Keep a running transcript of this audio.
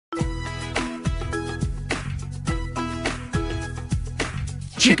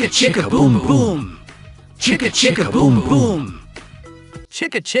Chicka chicka boom boom. Chicka chicka boom boom.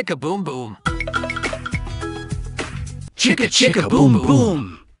 Chicka chicka boom boom. Chicka chicka boom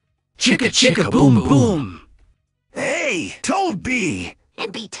boom. Chicka chicka boom boom. Hey, told B.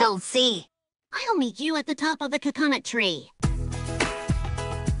 And B told C. I'll meet you at the top of the coconut tree.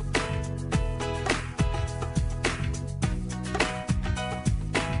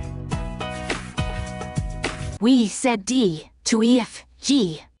 We said D to F,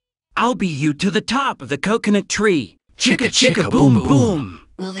 G. I'll be you to the top of the coconut tree. Chicka chicka boom boom.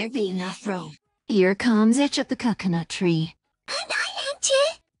 Will there be enough room? Here comes H of the coconut tree. And I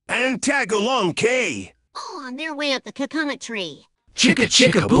enter. And tag along K. Oh, on their way up the coconut tree. Chicka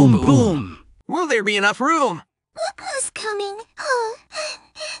chicka boom boom. Will there be enough room? Look who's coming. Oh,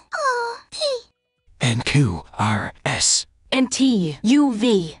 T. And Q, R, S. And T, U,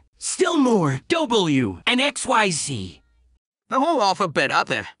 V. Still more W and XYZ. The whole alphabet up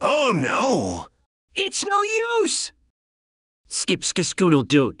there. Oh no. It's no use. Skip skaskoodle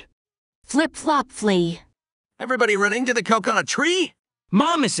dude. Flip flop flee. Everybody running to the coconut tree?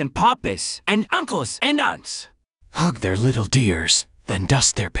 Mamas and papas and uncles and aunts. Hug their little dears, then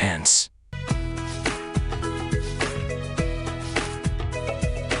dust their pants.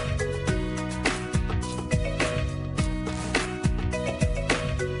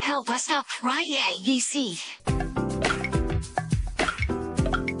 Help us up, right? ABC.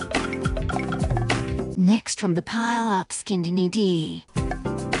 Next from the pile up, skinny D.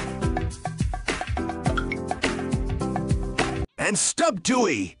 And stub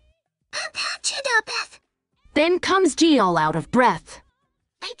Dewey. Then comes G all out of breath.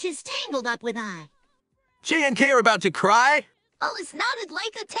 H is tangled up with I. J and K are about to cry. O is knotted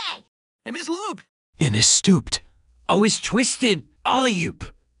like a tag. And Miss Loop. In is stooped. O is twisted. Alley-oop.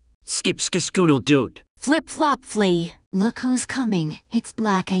 Skip skaskoodle dude. Flip flop flee. Look who's coming. It's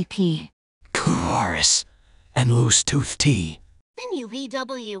black AP. Chorus. And loose tooth T. Then you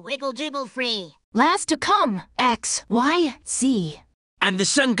VW wiggle jiggle free. Last to come. X, Y, Z. And the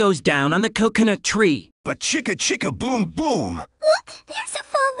sun goes down on the coconut tree. But chicka chicka boom boom. Look, there's a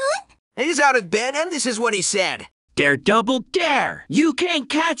full moon. He's out of bed and this is what he said. Dare double dare. You can't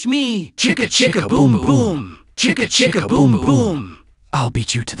catch me. Chicka chicka boom boom. Chicka chicka boom boom. I'll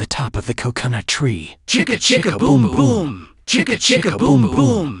beat you to the top of the coconut tree. Chicka chicka boom boom. Chicka chicka boom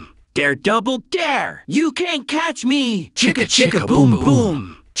boom. Dare double dare. You can't catch me. Chicka chicka boom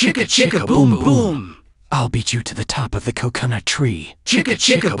boom. Chicka chicka boom boom. I'll beat you to the top of the coconut tree. Chicka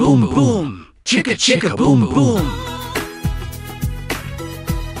chicka boom boom. Chicka chicka boom boom.